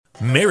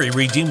Mary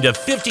redeemed a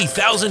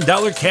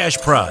 $50,000 cash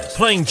prize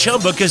playing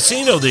Chumba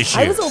Casino this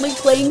year. I was only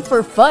playing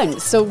for fun,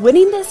 so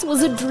winning this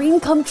was a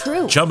dream come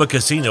true. Chumba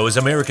Casino is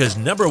America's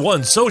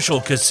 #1 social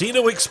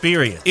casino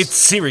experience. It's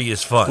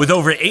serious fun. With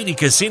over 80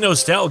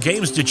 casino-style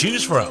games to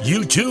choose from,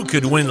 you too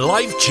could win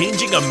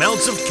life-changing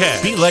amounts of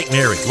cash. Be like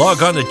Mary.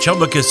 Log on to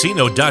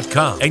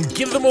ChumbaCasino.com and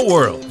give them a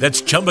whirl.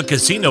 That's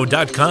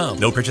ChumbaCasino.com.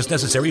 No purchase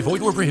necessary.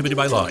 Void where prohibited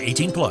by law.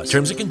 18 plus.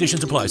 Terms and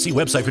conditions apply. See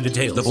website for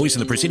details. The voice in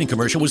the preceding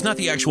commercial was not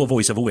the actual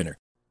voice of a winner.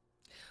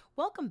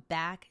 Welcome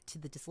back to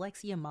the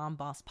Dyslexia Mom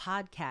Boss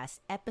Podcast,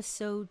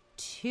 episode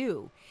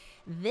 2.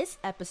 This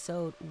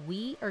episode,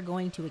 we are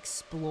going to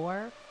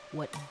explore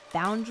what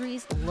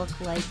boundaries look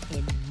like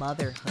in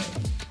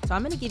motherhood. So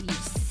I'm going to give you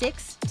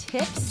 6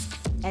 tips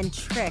and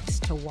tricks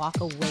to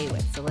walk away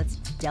with. So let's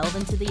delve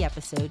into the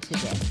episode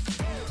today.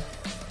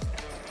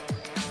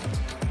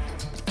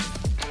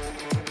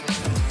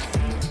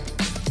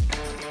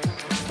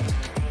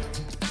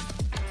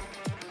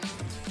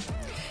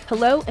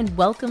 Hello and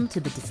welcome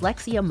to the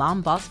Dyslexia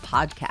Mom Boss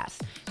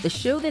Podcast, the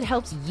show that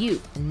helps you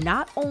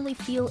not only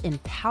feel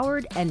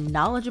empowered and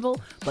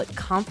knowledgeable, but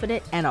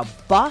confident and a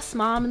boss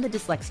mom in the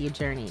dyslexia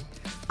journey.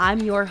 I'm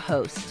your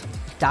host,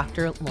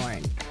 Dr.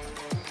 Lauren.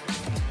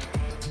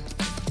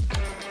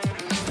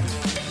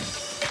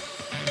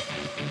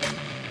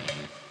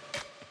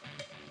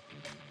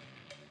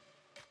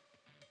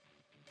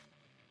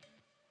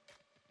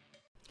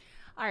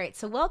 All right,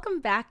 so welcome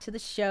back to the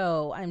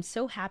show. I'm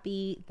so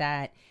happy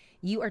that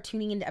you are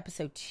tuning into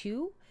episode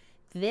 2.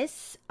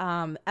 This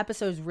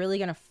episode is really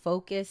going to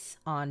focus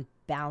on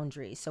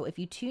boundaries. So if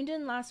you tuned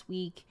in last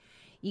week,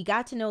 you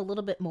got to know a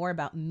little bit more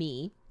about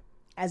me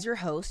as your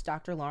host,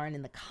 Dr. Lauren,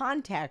 in the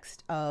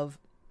context of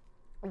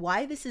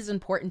why this is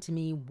important to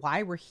me,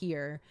 why we're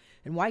here,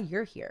 and why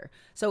you're here.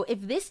 So if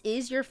this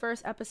is your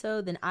first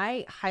episode, then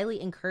I highly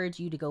encourage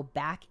you to go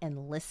back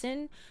and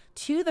listen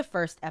to the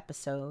first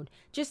episode,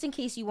 just in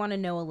case you want to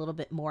know a little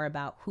bit more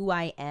about who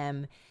I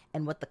am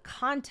and what the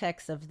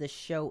context of the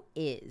show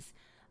is.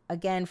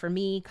 Again, for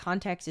me,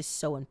 context is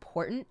so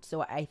important.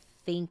 So I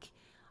think,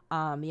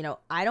 I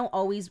don't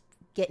always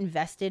get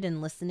invested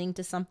in listening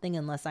to something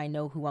unless I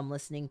know who I'm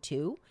listening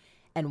to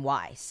and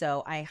why.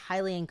 So I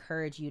highly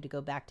encourage you to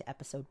go back to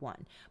episode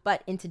 1.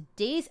 But in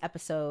today's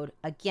episode,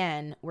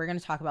 again, we're going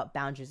to talk about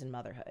boundaries in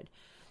motherhood.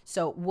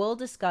 So we'll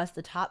discuss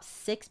the top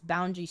 6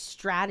 boundary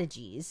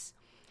strategies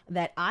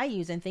that I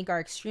use and think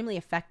are extremely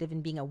effective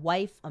in being a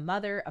wife, a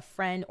mother, a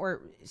friend,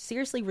 or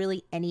seriously,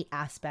 really any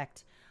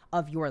aspect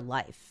of your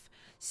life.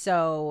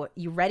 So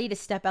you ready to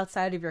step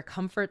outside of your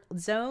comfort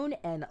zone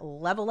and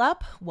level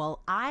up?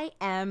 Well, I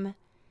am,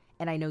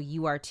 and I know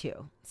you are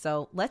too.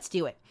 So let's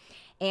do it.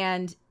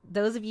 And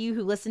those of you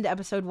who listened to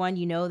episode 1,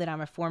 you know that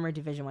I'm a former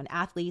Division I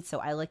athlete. So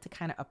I like to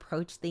kind of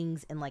approach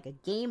things in like a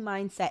game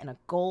mindset and a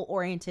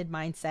goal-oriented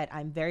mindset.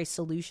 I'm very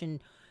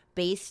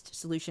solution-based,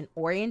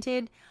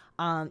 solution-oriented.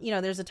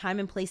 There's a time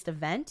and place to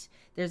vent.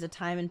 There's a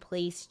time and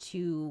place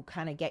to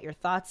kind of get your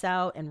thoughts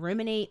out and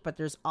ruminate, but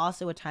there's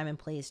also a time and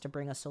place to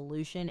bring a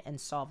solution and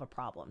solve a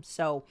problem.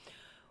 So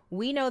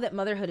we know that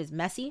motherhood is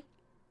messy.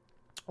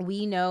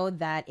 We know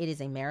that it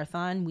is a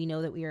marathon. We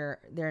know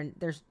that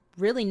there's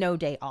really no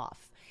day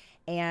off.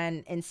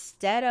 And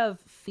instead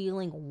of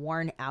feeling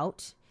worn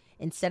out,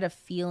 instead of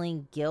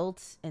feeling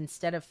guilt,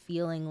 instead of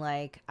feeling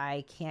like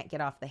I can't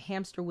get off the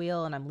hamster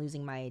wheel and I'm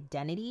losing my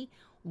identity,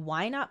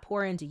 why not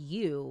pour into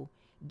you,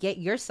 get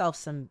yourself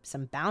some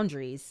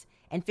boundaries,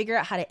 and figure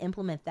out how to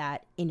implement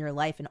that in your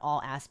life in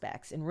all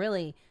aspects. And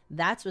really,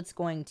 that's what's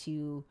going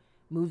to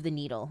move the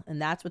needle.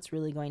 And that's what's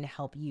really going to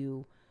help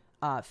you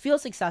feel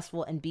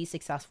successful and be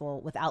successful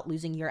without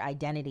losing your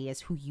identity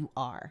as who you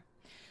are.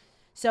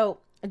 So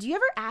do you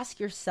ever ask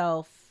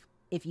yourself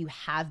if you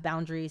have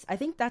boundaries? I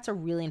think that's a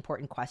really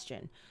important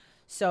question.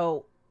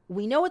 So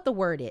we know what the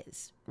word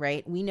is,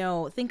 right?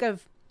 Think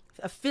of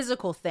a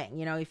physical thing.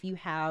 If you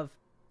have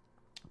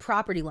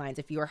property lines,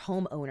 if you're a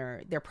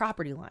homeowner, they're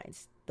property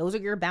lines. Those are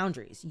your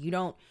boundaries. You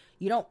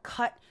don't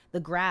cut the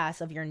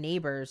grass of your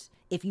neighbors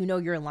if you know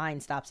your line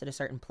stops at a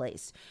certain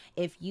place.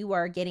 If you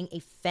are getting a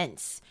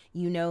fence,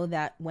 you know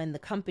that when the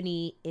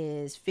company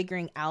is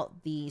figuring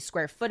out the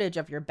square footage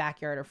of your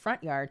backyard or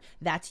front yard,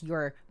 that's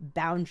your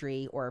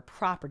boundary or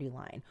property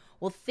line.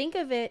 Well, think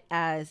of it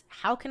as,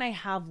 how can I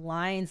have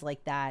lines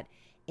like that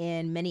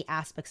in many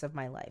aspects of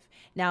my life?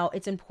 Now,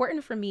 it's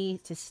important for me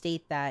to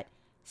state that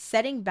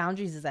setting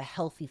boundaries is a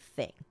healthy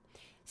thing.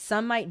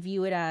 Some might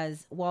view it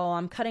as, well,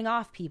 I'm cutting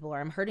off people,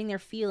 or I'm hurting their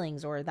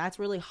feelings, or that's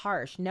really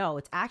harsh. No,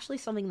 it's actually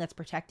something that's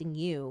protecting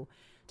you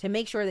to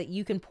make sure that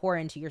you can pour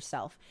into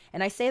yourself.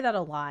 And I say that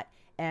a lot,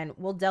 and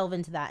we'll delve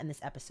into that in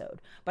this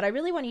episode. But I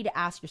really want you to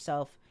ask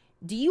yourself,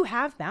 do you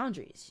have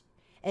boundaries?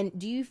 And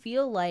do you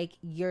feel like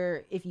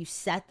if you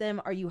set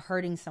them, are you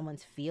hurting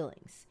someone's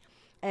feelings?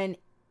 And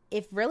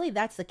if really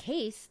that's the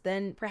case,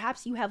 then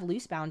perhaps you have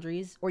loose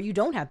boundaries or you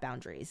don't have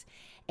boundaries.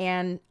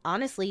 And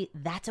honestly,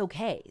 that's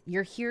okay.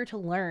 You're here to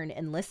learn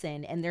and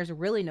listen, and there's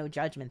really no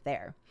judgment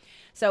there.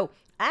 So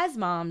as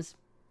moms,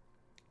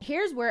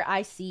 here's where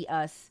I see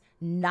us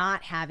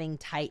not having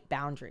tight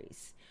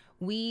boundaries.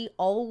 We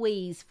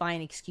always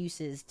find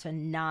excuses to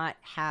not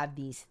have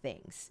these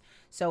things.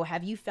 So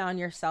have you found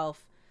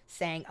yourself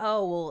saying,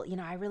 oh,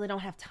 well, I really don't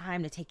have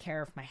time to take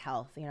care of my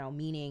health,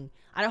 meaning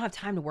I don't have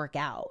time to work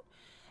out.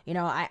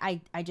 I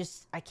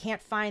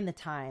can't find the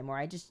time, or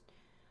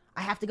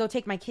I have to go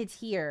take my kids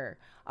here.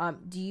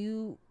 Do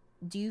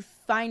you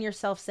find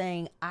yourself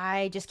saying,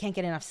 I just can't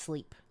get enough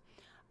sleep?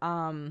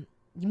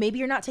 Maybe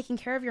you're not taking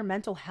care of your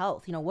mental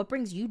health. What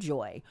brings you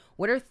joy?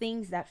 What are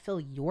things that fill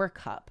your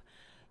cup?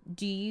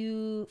 Do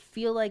you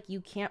feel like you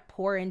can't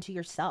pour into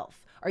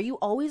yourself? Are you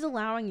always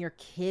allowing your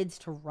kids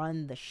to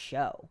run the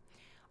show?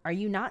 Are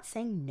you not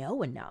saying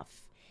no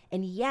enough?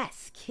 And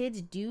yes,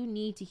 kids do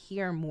need to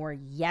hear more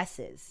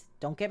yeses.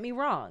 Don't get me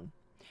wrong.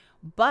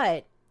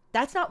 But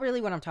that's not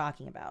really what I'm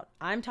talking about.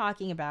 I'm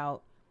talking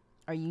about,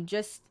 are you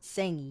just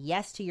saying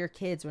yes to your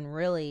kids when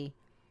really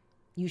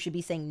you should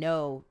be saying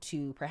no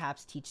to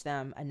perhaps teach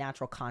them a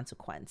natural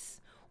consequence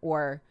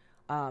or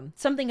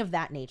something of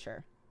that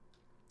nature?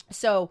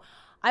 So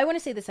I want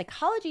to say the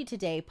Psychology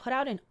Today put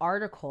out an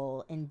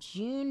article in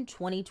June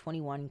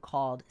 2021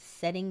 called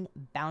Setting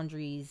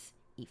Boundaries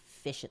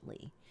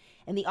Efficiently.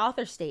 And the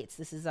author states,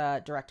 this is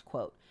a direct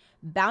quote,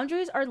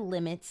 "Boundaries are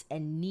limits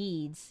and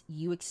needs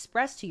you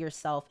express to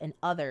yourself and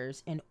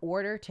others in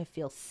order to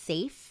feel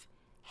safe,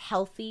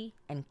 healthy,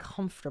 and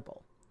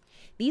comfortable.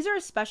 These are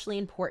especially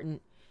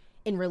important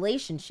in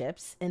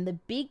relationships, and the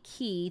big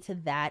key to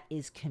that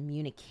is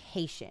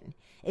communication.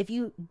 If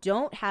you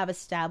don't have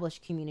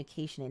established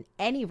communication in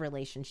any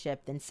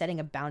relationship, then setting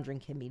a boundary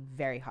can be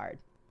very hard."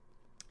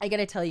 I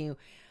gotta tell you,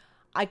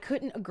 I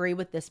couldn't agree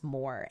with this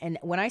more. And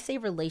when I say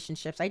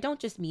relationships, I don't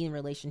just mean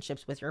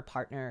relationships with your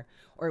partner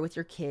or with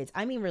your kids.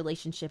 I mean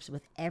relationships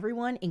with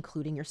everyone,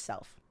 including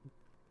yourself.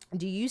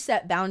 Do you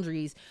set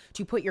boundaries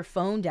to put your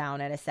phone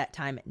down at a set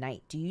time at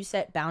night? Do you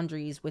set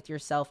boundaries with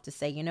yourself to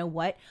say, you know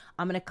what,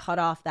 I'm going to cut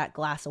off that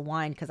glass of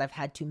wine because I've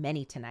had too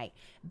many tonight?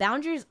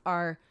 Boundaries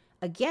are,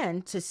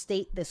 again, to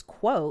state this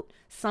quote,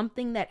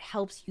 something that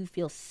helps you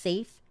feel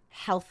safe,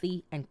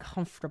 healthy, and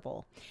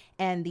comfortable.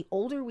 And the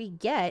older we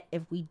get,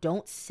 if we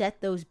don't set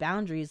those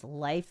boundaries,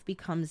 life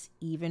becomes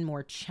even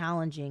more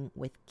challenging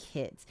with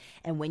kids.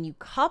 And when you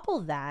couple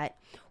that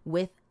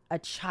with a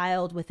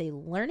child with a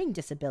learning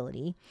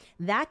disability,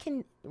 that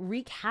can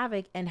wreak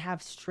havoc and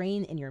have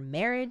strain in your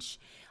marriage,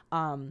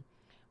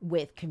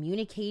 with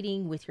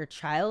communicating with your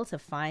child to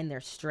find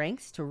their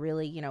strengths, to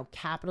really,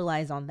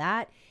 capitalize on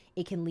that.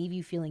 It can leave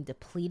you feeling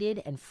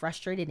depleted and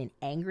frustrated and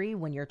angry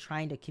when you're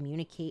trying to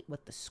communicate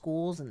with the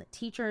schools and the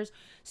teachers.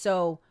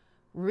 So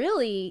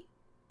really,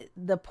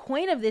 the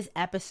point of this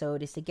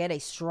episode is to get a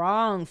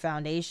strong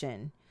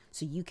foundation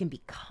so you can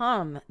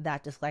become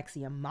that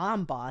dyslexia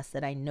mom boss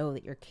that I know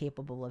that you're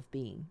capable of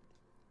being.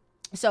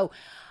 So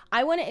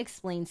I want to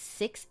explain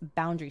 6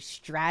 boundary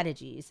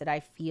strategies that I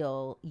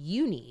feel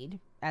you need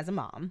as a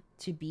mom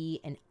to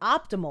be an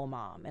optimal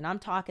mom. And I'm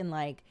talking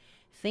like,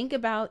 think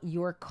about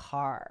your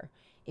car.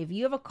 If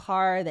you have a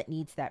car that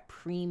needs that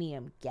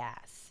premium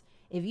gas,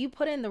 if you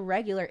put in the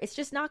regular, it's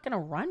just not going to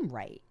run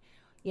right.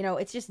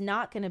 It's just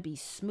not going to be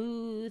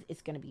smooth.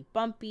 It's going to be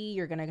bumpy.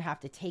 You're going to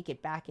have to take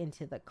it back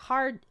into the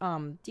car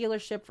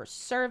dealership for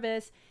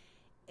service.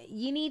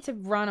 You need to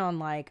run on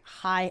like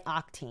high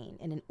octane.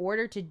 And in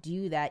order to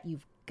do that,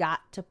 you've got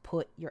to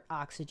put your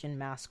oxygen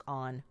mask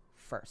on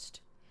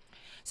first.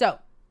 So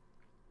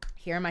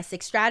here are my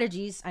 6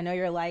 strategies. I know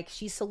you're like,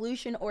 she's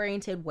solution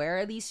oriented. Where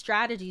are these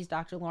strategies,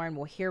 Dr. Lauren?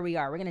 Well, here we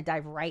are. We're going to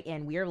dive right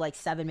in. We are like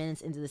 7 minutes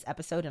into this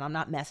episode and I'm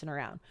not messing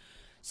around.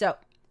 So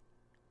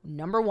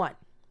number 1,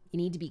 you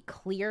need to be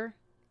clear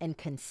and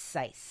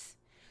concise.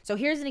 So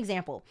here's an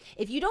example.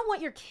 If you don't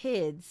want your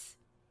kids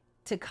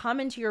to come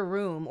into your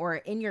room or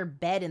in your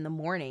bed in the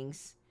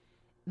mornings,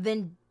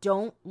 then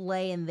don't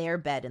lay in their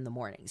bed in the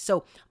mornings.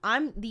 So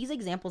these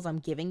examples I'm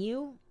giving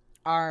you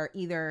are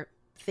either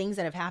things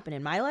that have happened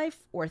in my life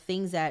or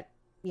things that,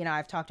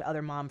 I've talked to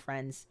other mom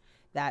friends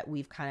that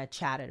we've kind of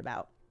chatted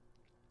about.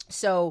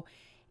 So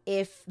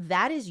if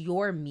that is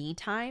your me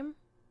time,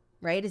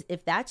 right?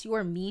 If that's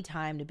your me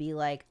time to be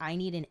like, I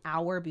need an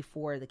hour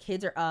before the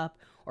kids are up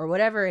or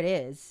whatever it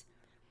is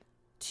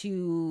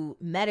to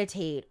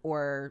meditate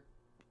or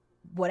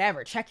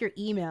whatever, check your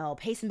email,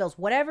 pay some bills,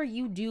 whatever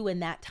you do in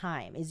that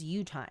time is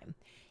you time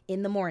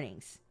in the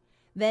mornings,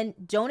 then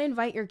don't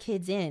invite your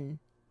kids in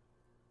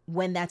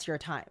when that's your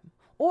time.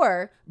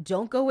 Or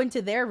don't go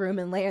into their room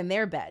and lay in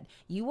their bed.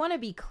 You want to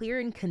be clear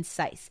and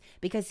concise,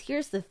 because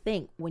here's the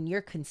thing. When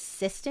you're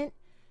consistent,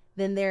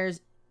 then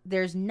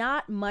there's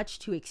not much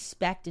to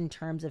expect in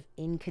terms of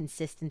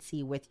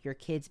inconsistency with your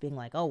kids being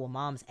like, oh, well,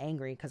 mom's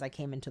angry because I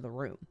came into the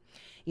room.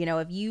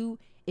 If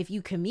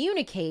you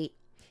communicate,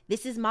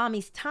 this is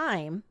mommy's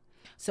time.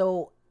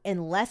 So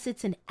unless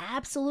it's an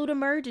absolute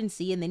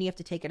emergency, and then you have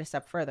to take it a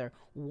step further,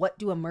 what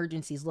do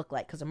emergencies look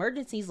like? Because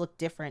emergencies look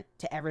different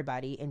to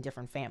everybody in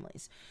different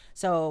families.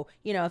 So,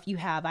 if you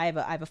have, I have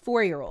a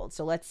 4-year-old.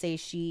 So let's say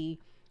she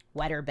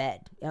wet her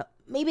bed.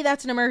 Maybe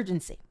that's an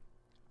emergency.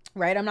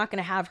 right? I'm not going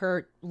to have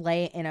her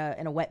lay in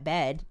a wet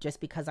bed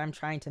just because I'm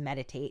trying to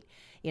meditate.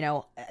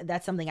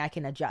 That's something I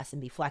can adjust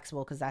and be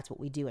flexible, because that's what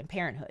we do in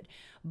parenthood.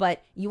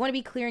 But you want to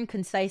be clear and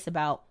concise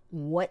about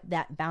what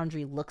that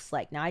boundary looks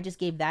like. Now, I just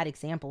gave that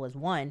example as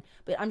one,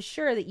 but I'm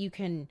sure that you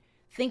can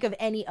think of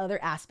any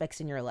other aspects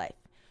in your life.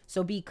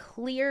 So be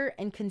clear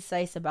and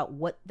concise about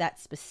what that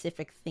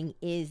specific thing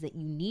is that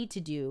you need to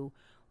do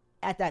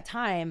at that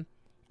time.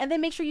 And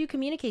then make sure you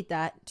communicate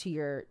that to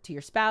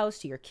your spouse,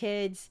 to your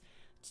kids,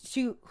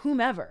 to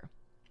whomever.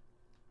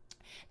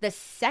 The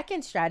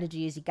second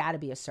strategy is you got to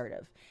be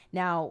assertive.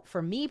 Now,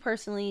 for me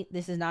personally,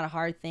 this is not a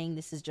hard thing.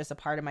 This is just a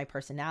part of my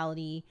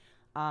personality.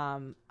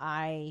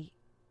 I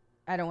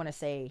don't want to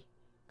say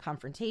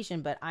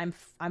confrontation, but I'm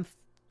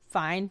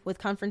fine with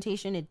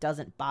confrontation. It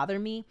doesn't bother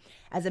me.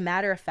 As a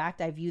matter of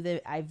fact, I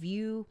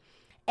view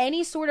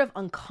any sort of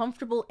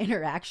uncomfortable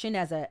interaction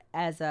as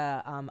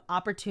a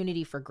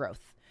opportunity for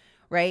growth,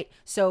 right?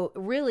 So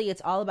really,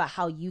 it's all about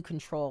how you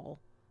control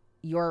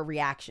your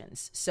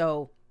reactions.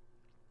 So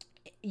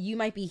you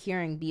might be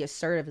hearing be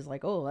assertive is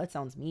like, oh, that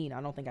sounds mean.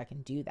 I don't think I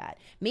can do that.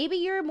 Maybe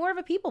you're more of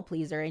a people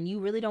pleaser and you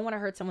really don't want to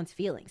hurt someone's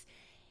feelings.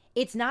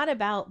 It's not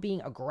about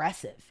being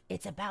aggressive.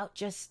 It's about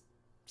just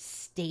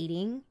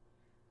stating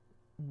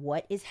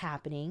what is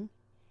happening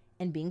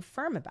and being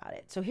firm about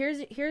it. So here's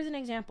an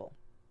example.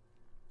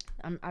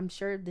 I'm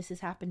sure this has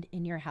happened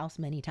in your house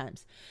many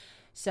times.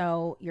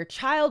 So your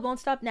child won't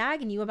stop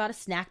nagging you about a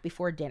snack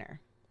before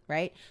dinner,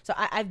 right? So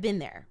I've been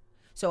there.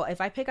 So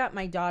if I pick up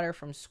my daughter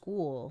from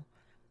school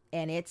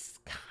and it's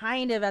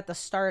kind of at the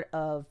start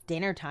of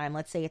dinner time,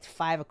 let's say it's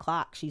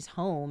 5:00, she's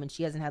home and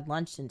she hasn't had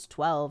lunch since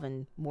 12,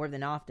 and more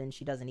than often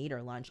she doesn't eat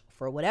her lunch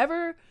for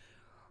whatever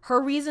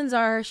her reasons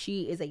are.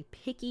 She is a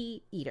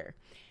picky eater.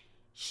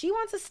 She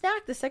wants a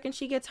snack the second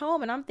she gets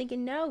home, and I'm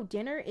thinking, no,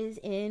 dinner is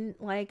in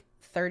like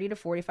 30 to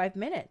 45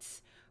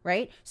 minutes,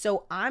 right?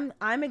 So I'm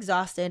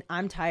exhausted,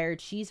 I'm tired,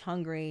 she's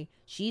hungry,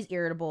 she's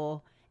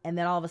irritable, and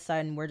then all of a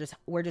sudden we're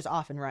just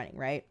off and running,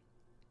 right?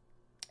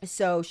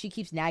 So she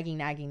keeps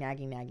nagging.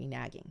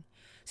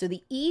 So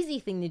the easy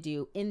thing to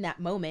do in that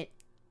moment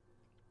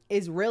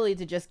is really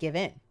to just give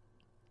in,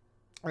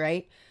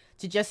 right?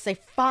 To just say,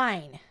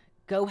 fine,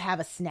 go have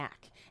a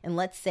snack. And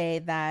let's say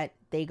that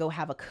they go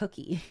have a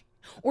cookie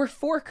or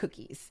 4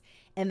 cookies.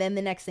 And then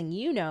the next thing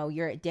you know,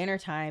 you're at dinner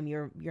time,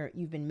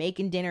 you've been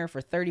making dinner for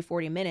 30,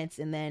 40 minutes.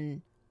 And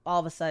then all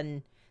of a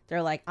sudden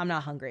they're like, I'm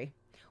not hungry,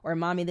 or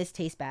mommy, this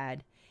tastes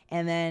bad.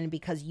 And then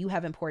because you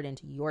haven't poured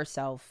into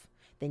yourself,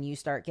 then you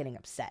start getting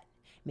upset.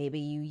 Maybe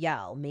you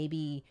yell.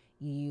 Maybe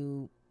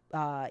you,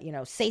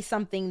 say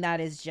something that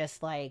is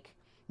just like,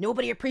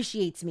 nobody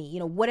appreciates me,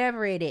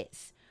 whatever it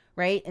is,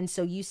 right? And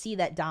so you see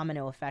that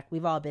domino effect.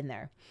 We've all been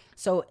there.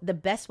 So the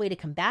best way to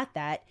combat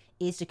that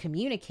is to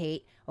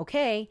communicate,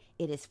 okay,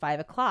 it is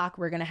 5:00.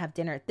 We're going to have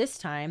dinner at this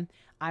time.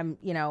 And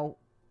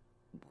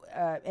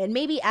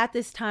maybe at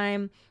this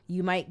time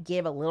you might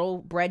give a little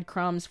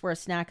breadcrumbs for a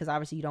snack, because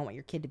obviously you don't want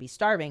your kid to be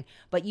starving,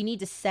 but you need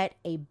to set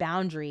a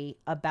boundary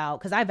about,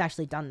 because I've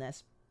actually done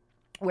this,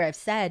 where I've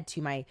said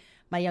to my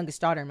youngest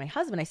daughter and my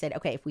husband, I said,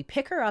 okay, if we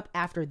pick her up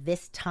after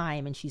this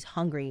time and she's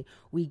hungry,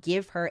 we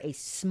give her a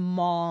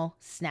small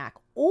snack,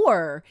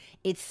 or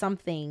it's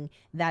something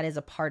that is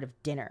a part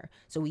of dinner.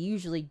 So we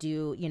usually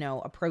do,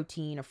 a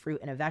protein, a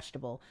fruit, and a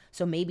vegetable.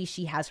 So maybe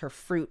she has her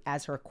fruit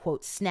as her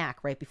quote snack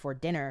right before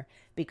dinner,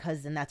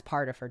 because then that's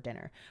part of her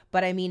dinner.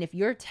 But I mean, if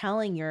you're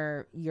telling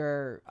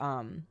your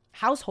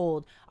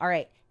household, all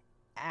right,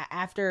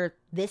 after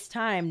this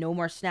time, no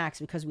more snacks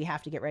because we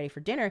have to get ready for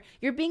dinner,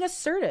 you're being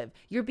assertive,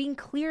 you're being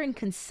clear and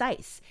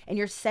concise, and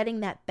you're setting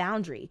that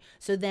boundary.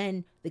 So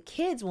then the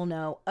kids will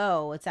know,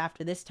 oh, it's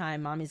after this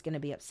time, mommy's going to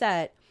be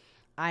upset,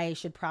 I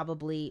should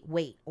probably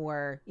wait,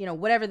 or,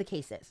 whatever the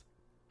case is.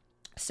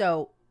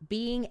 So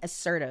being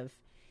assertive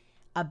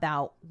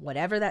about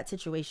whatever that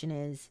situation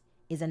is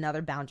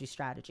another boundary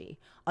strategy.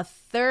 A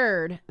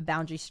third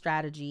boundary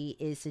strategy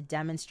is to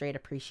demonstrate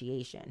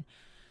appreciation.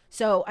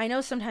 So I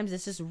know sometimes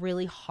this is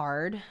really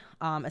hard,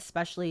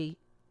 especially,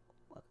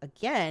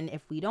 again,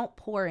 if we don't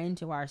pour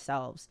into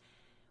ourselves.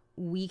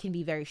 We can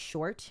be very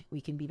short.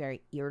 We can be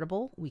very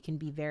irritable. We can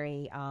be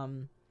very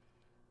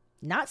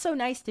not so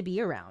nice to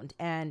be around.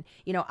 And,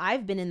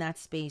 I've been in that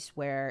space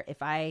where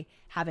if I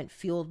haven't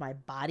fueled my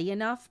body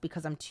enough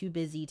because I'm too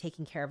busy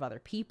taking care of other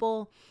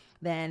people,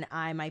 then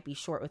I might be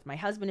short with my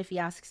husband if he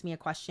asks me a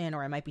question,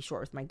 or I might be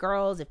short with my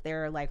girls if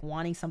they're like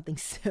wanting something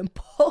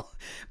simple,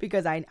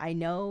 because I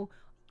know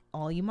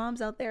all you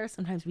moms out there,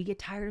 sometimes we get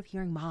tired of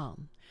hearing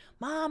mom,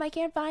 I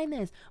can't find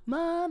this,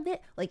 mom,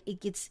 that, like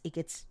it gets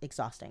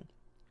exhausting.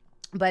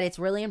 But it's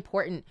really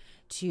important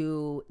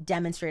to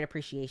demonstrate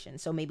appreciation.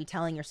 So maybe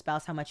telling your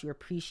spouse how much you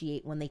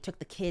appreciate when they took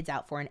the kids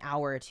out for an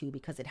hour or two,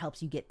 because it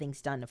helps you get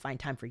things done to find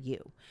time for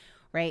you,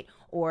 right?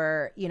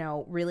 Or,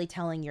 really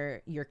telling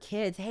your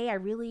kids, hey, I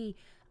really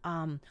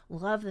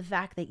love the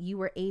fact that you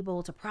were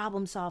able to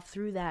problem solve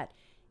through that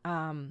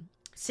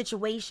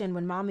situation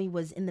when mommy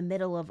was in the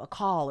middle of a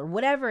call, or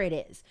whatever it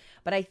is.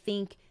 But I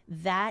think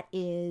that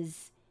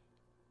is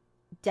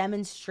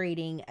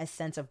demonstrating a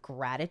sense of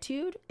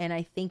gratitude. And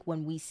I think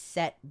when we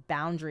set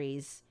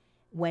boundaries,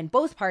 when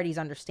both parties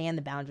understand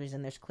the boundaries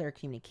and there's clear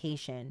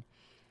communication,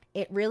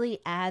 it really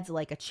adds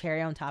like a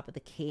cherry on top of the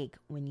cake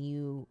when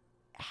you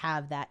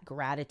have that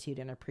gratitude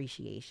and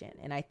appreciation.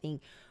 And I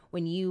think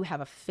when you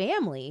have a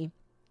family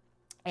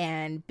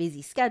and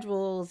busy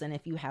schedules, and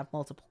if you have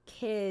multiple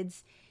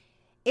kids,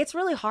 it's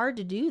really hard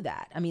to do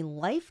that. I mean,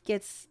 life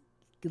gets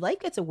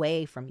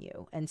away from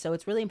you. And so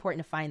it's really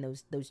important to find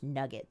those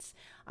nuggets.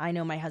 I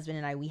know my husband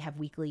and I, we have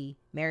weekly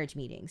marriage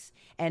meetings,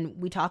 and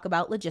we talk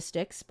about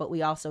logistics, but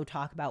we also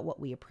talk about what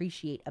we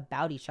appreciate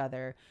about each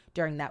other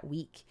during that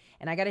week.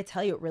 And I got to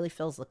tell you, it really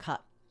fills the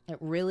cup. It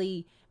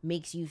really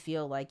makes you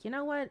feel like, you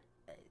know what?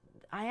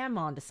 I am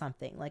onto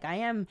something. Like, I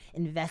am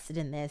invested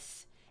in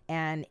this,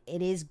 and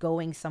it is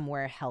going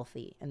somewhere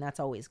healthy. And that's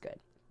always good.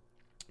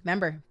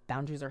 Remember,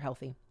 boundaries are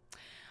healthy.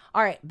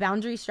 All right,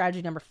 boundary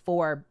strategy number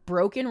 4,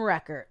 broken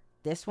record.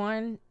 This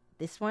one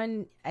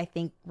I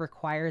think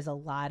requires a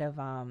lot of,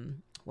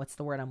 what's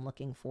the word I'm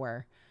looking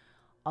for?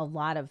 A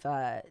lot of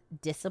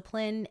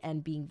discipline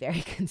and being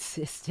very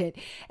consistent.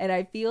 And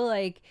I feel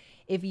like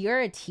if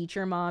you're a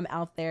teacher mom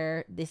out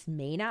there, this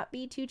may not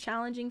be too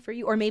challenging for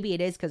you, or maybe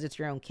it is because it's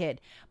your own kid.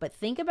 But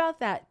think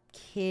about that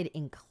kid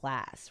in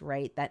class,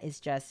 right? That is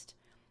just,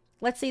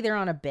 let's say they're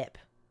on a BIP.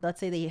 Let's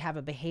say they have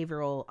a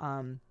behavioral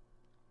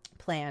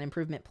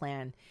improvement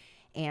plan,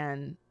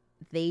 and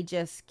they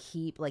just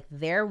keep, like,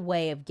 their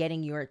way of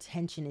getting your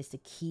attention is to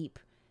keep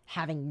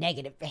having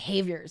negative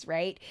behaviors,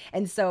 right?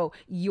 And so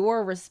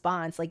your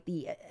response, like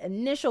the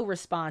initial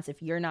response,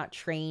 if you're not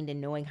trained in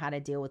knowing how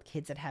to deal with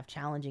kids that have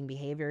challenging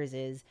behaviors,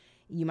 is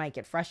you might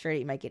get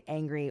frustrated, you might get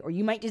angry, or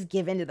you might just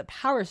give into the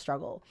power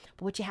struggle.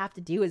 But what you have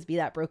to do is be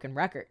that broken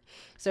record.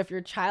 So if your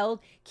child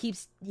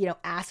keeps,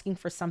 asking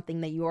for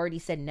something that you already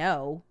said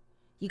no,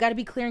 you got to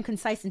be clear and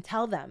concise and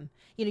tell them.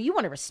 You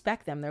want to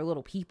respect them. They're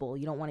little people.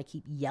 You don't want to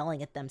keep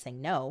yelling at them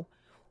saying, no,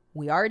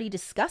 we already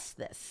discussed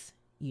this.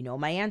 You know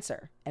my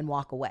answer, and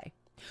walk away.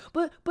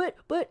 But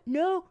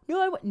no,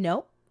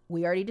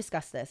 we already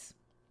discussed this.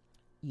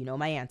 You know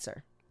my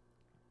answer.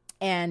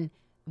 And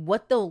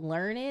what they'll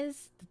learn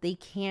is that they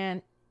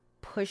can't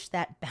push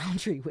that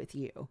boundary with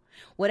you,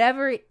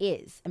 whatever it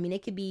is. I mean,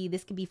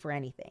 this could be for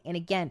anything. And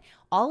again,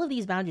 all of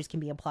these boundaries can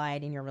be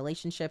applied in your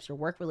relationships, your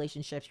work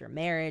relationships, your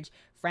marriage,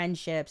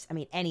 friendships. I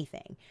mean,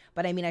 anything.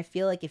 But I mean, I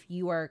feel like if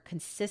you are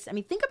consistent, I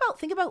mean, think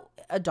about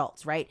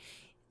adults, right?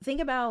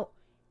 Think about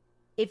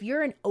if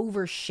you're an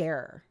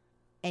oversharer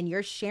and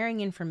you're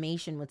sharing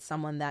information with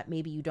someone that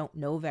maybe you don't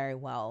know very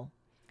well,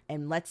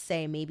 and let's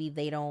say maybe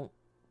they don't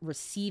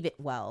receive it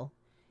well,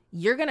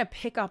 you're going to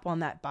pick up on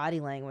that body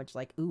language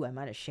like, ooh, I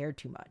might have shared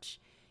too much.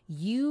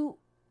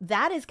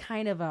 That is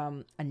kind of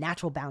a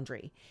natural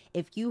boundary.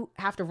 If you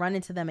have to run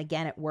into them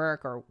again at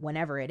work or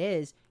whenever it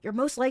is, you're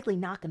most likely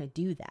not going to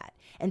do that.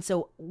 And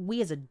so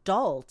we as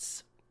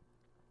adults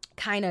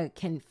kind of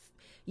can,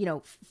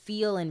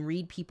 feel and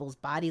read people's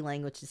body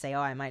language to say,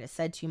 oh, I might have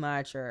said too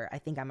much, or I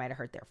think I might have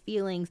hurt their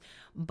feelings.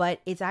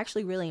 But it's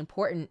actually really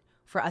important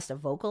for us to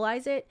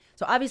vocalize it.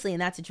 So obviously in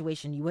that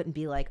situation, you wouldn't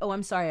be like, oh,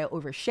 I'm sorry, I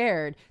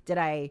overshared. Did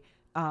I,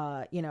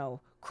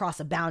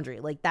 cross a boundary?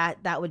 Like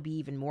that would be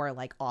even more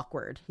like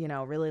awkward,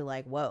 really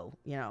like, whoa,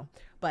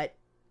 but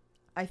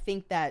I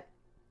think that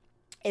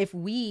if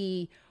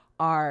we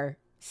are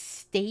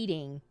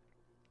stating,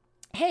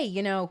 hey,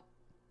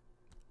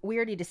 we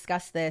already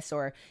discussed this,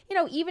 or,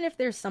 even if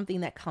there's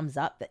something that comes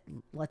up that,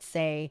 let's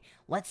say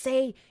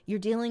you're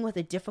dealing with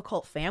a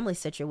difficult family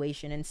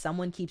situation and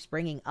someone keeps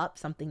bringing up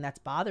something that's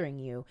bothering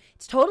you,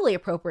 it's totally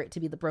appropriate to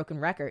be the broken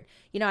record.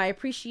 I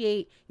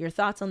appreciate your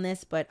thoughts on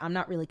this, but I'm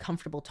not really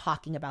comfortable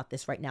talking about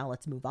this right now.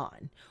 Let's move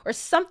on, or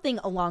something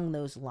along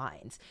those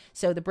lines.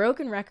 So the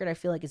broken record, I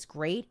feel like, is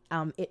great.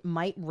 It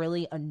might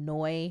really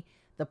annoy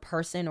the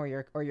person or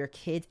your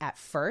kids at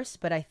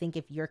first, but I think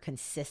if you're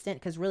consistent,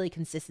 because really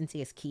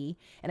consistency is key,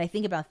 and I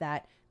think about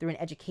that through an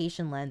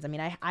education lens. I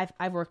mean,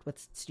 I've worked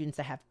with students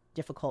that have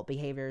difficult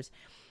behaviors,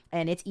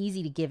 and it's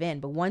easy to give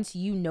in, but once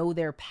you know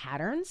their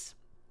patterns,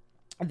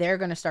 they're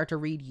going to start to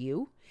read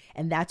you,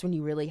 and that's when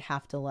you really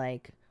have to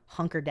like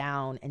hunker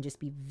down and just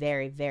be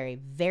very, very,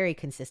 very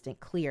consistent,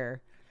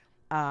 clear.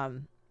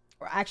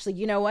 Or actually,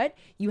 you know what?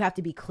 You have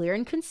to be clear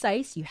and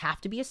concise. You have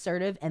to be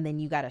assertive. And then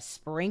you got to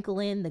sprinkle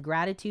in the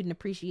gratitude and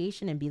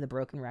appreciation and be the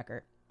broken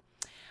record.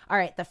 All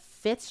right. The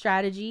 5th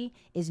strategy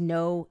is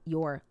know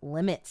your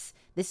limits.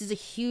 This is a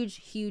huge,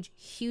 huge,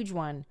 huge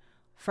one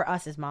for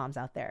us as moms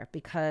out there,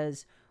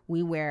 because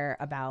we wear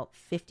about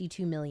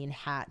 52 million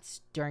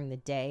hats during the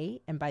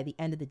day. And by the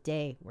end of the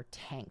day, we're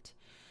tanked.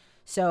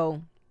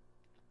 So,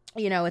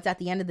 it's at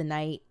the end of the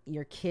night,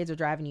 your kids are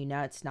driving you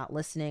nuts, not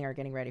listening or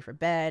getting ready for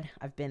bed.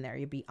 I've been there.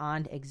 You're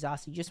beyond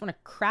exhausted. You just want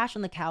to crash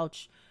on the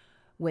couch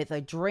with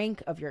a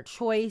drink of your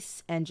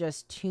choice and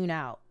just tune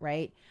out,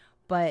 right?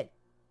 But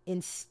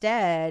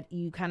instead,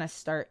 you kind of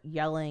start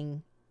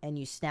yelling and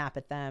you snap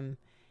at them,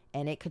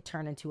 and it could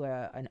turn into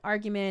an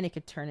argument. It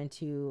could turn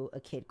into a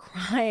kid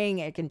crying.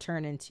 It can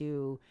turn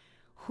into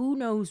who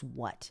knows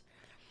what.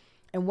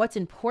 And what's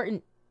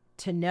important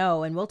to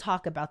know, and we'll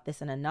talk about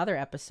this in another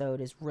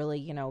episode, is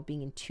really,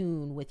 being in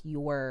tune with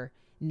your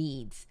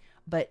needs.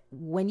 But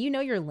when you know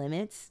your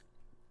limits,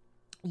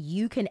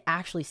 you can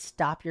actually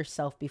stop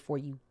yourself before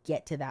you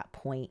get to that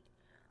point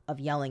of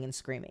yelling and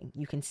screaming.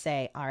 You can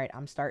say, all right,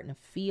 I'm starting to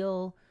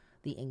feel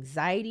the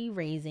anxiety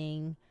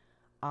rising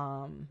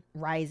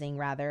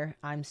rather.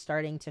 I'm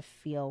starting to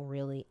feel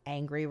really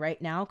angry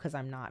right now because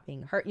I'm not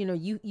being heard.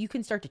 You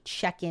can start to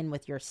check in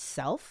with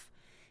yourself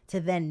to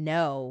then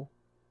know,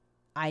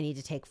 I need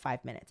to take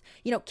 5 minutes.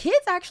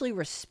 Kids actually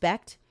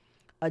respect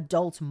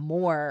adults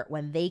more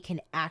when they can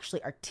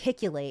actually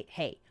articulate,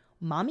 hey,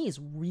 mommy is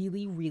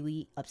really,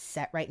 really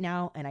upset right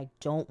now, and I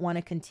don't want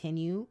to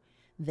continue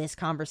this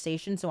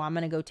conversation, so I'm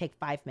going to go take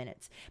 5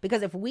 minutes.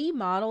 Because if we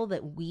model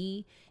that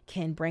we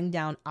can bring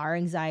down our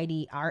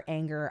anxiety, our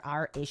anger,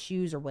 our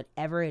issues, or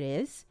whatever it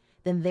is,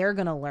 then they're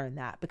going to learn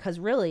that. Because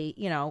really,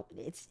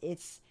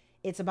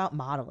 it's about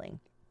modeling.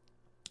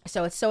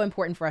 So it's so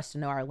important for us to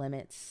know our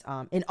limits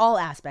in all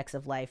aspects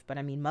of life. But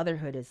I mean,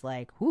 motherhood is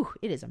like,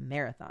 it is a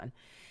marathon.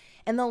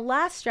 And the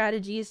last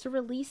strategy is to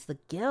release the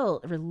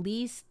guilt,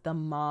 release the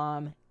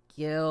mom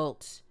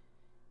guilt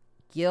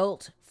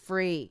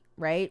free,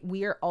 right?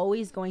 We are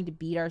always going to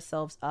beat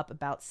ourselves up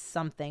about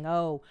something.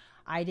 Oh,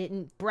 I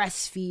didn't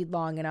breastfeed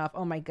long enough.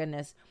 Oh my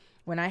goodness.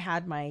 When I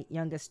had my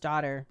youngest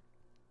daughter,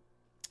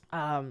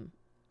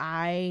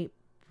 I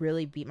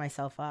really beat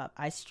myself up.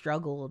 I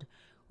struggled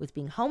with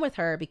being home with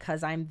her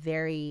because I'm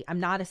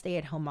not a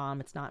stay-at-home mom.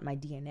 It's not my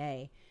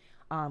DNA.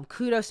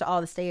 Kudos to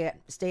all the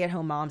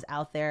stay-at-home moms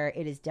out there.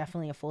 It is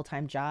definitely a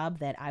full-time job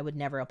that I would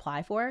never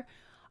apply for.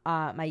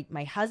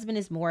 My husband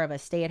is more of a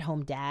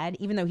stay-at-home dad.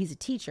 Even though he's a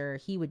teacher,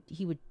 he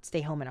would stay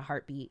home in a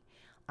heartbeat.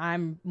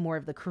 I'm more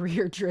of the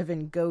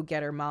career-driven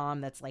go-getter mom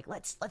that's like,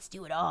 let's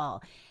do it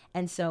all.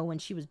 And so when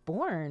she was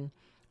born,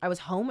 I was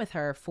home with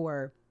her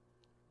for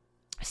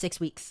 6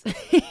 weeks.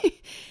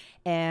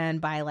 And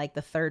by like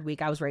the third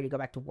week, I was ready to go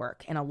back to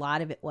work. And a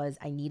lot of it was,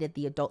 I needed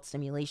the adult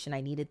stimulation.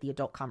 I needed the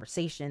adult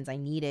conversations. I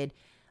needed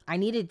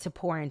to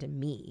pour into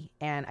me.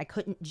 And I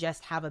couldn't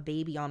just have a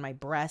baby on my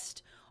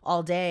breast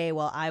all day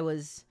while I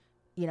was,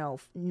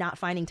 not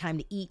finding time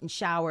to eat and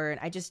shower. And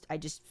I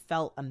just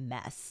felt a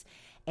mess.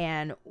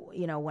 And,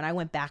 when I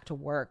went back to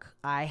work,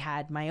 I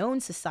had my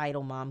own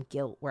societal mom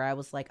guilt where I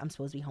was like, I'm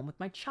supposed to be home with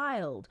my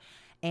child.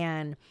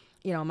 And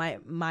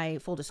my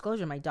full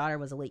disclosure, my daughter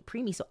was a late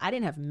preemie, so I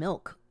didn't have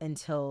milk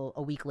until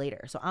a week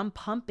later. So I'm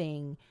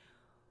pumping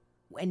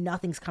and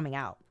nothing's coming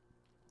out,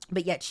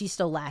 but yet she's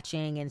still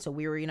latching. And so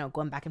we were,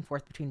 going back and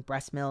forth between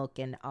breast milk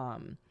and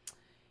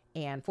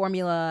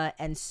formula.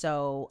 And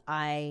so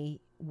I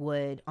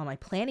would, on my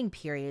planning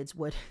periods,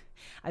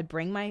 I'd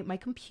bring my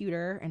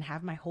computer and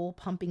have my whole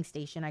pumping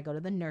station. I go to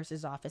the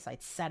nurse's office.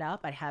 I'd set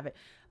up. I'd have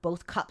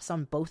both cups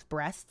on both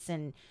breasts,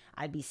 and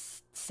I'd be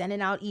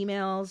sending out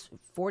emails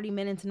 40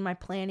 minutes into my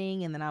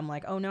planning. And then I'm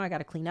like, oh no, I got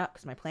to clean up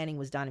because my planning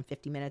was done in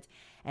 50 minutes.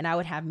 And I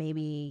would have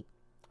maybe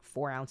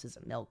 4 ounces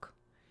of milk.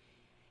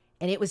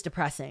 And it was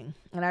depressing.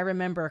 And I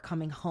remember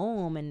coming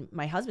home, and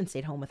my husband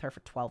stayed home with her for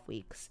 12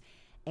 weeks.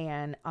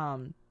 And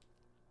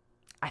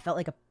I felt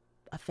like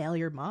a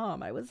failure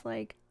mom. I was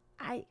like,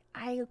 I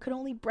could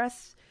only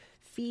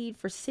breastfeed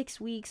for 6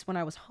 weeks when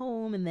I was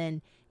home. And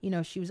then,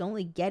 she was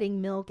only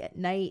getting milk at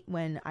night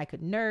when I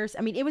could nurse.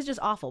 I mean, it was just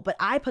awful. But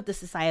I put the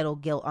societal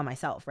guilt on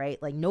myself, right?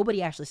 Like,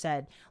 nobody actually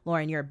said,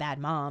 Lauren, you're a bad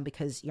mom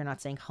because you're not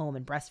staying home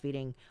and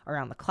breastfeeding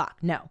around the clock.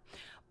 No.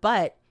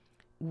 But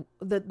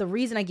the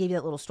reason I gave you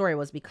that little story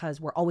was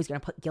because we're always going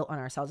to put guilt on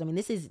ourselves. I mean,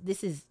 this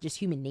is just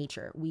human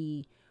nature.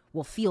 We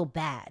will feel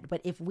bad.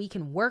 But if we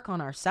can work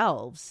on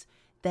ourselves,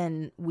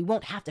 then we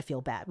won't have to feel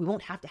bad. We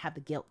won't have to have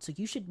the guilt. So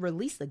you should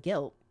release the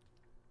guilt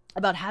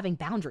about having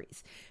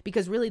boundaries,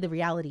 because really the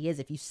reality is,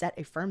 if you set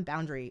a firm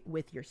boundary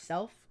with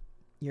yourself,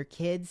 your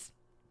kids,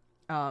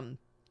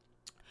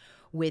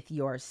 with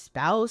your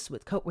spouse,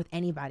 with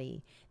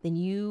anybody, then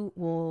you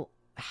will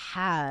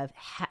have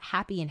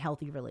happy and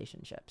healthy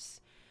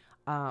relationships.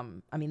 I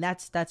mean,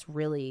 that's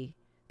really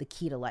the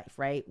key to life,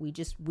 right? We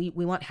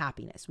want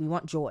happiness. We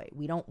want joy.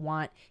 We don't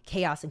want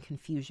chaos and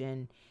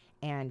confusion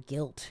and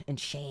guilt and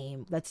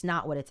shame. That's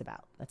not what it's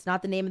about. That's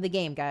not the name of the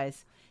game,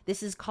 guys.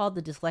 This is called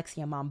the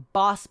Dyslexia Mom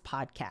Boss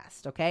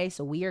Podcast, okay?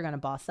 So we are going to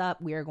boss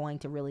up. We are going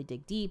to really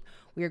dig deep.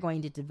 We are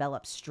going to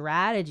develop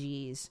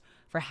strategies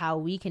for how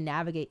we can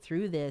navigate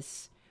through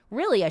this,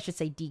 really, I should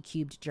say,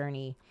 D-cubed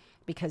journey,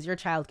 because your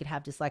child could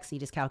have dyslexia,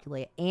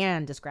 dyscalculia,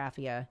 and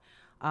dysgraphia.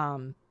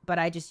 But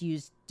I just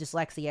used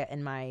dyslexia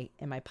in my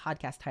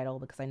podcast title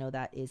because I know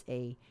that is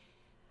a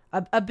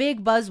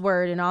big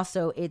buzzword, and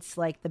also it's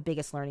like the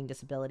biggest learning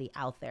disability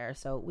out there.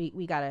 So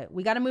we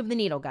gotta move the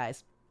needle,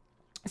 guys.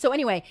 So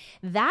anyway,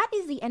 that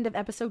is the end of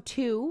episode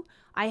 2.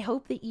 I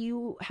hope that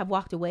you have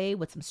walked away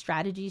with some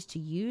strategies to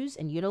use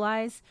and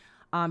utilize.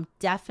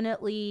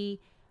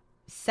 Definitely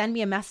send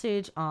me a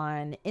message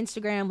on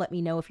Instagram. Let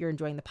me know if you're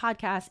enjoying the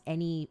podcast,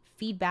 any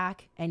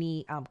feedback,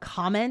 any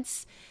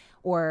comments,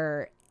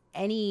 or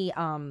any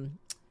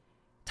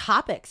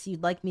topics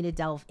you'd like me to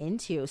delve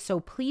into. So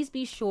please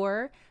be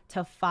sure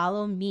to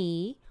follow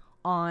me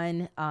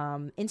on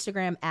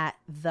Instagram at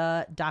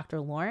the Dr.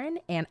 Lauren.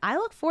 And I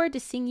look forward to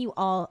seeing you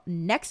all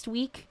next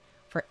week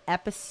for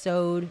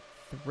episode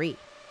 3.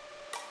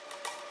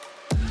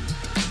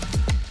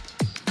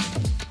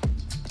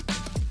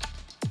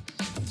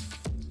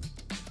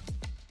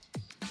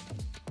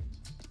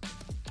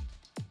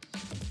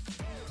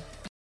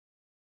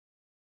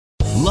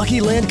 Lucky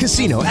Land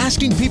Casino,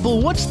 asking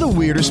people, what's the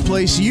weirdest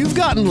place you've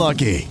gotten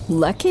lucky?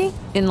 Lucky?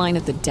 In line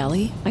at the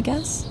deli, I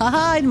guess?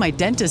 Aha, in my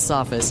dentist's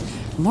office.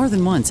 More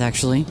than once,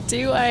 actually.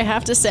 Do I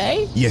have to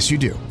say? Yes, you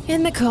do.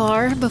 In the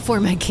car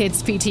before my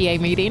kids' PTA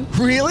meeting.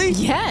 Really?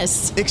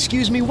 Yes.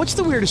 Excuse me, what's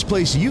the weirdest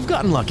place you've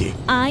gotten lucky?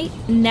 I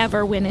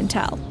never win and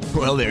tell.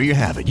 Well, there you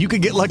have it. You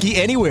can get lucky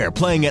anywhere,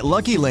 playing at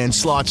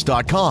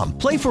LuckyLandSlots.com.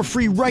 Play for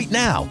free right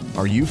now.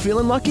 Are you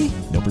feeling lucky?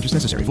 No purchase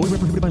necessary. Void where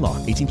prohibited by law.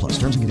 18+.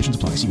 Terms and conditions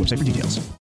apply. See website for details.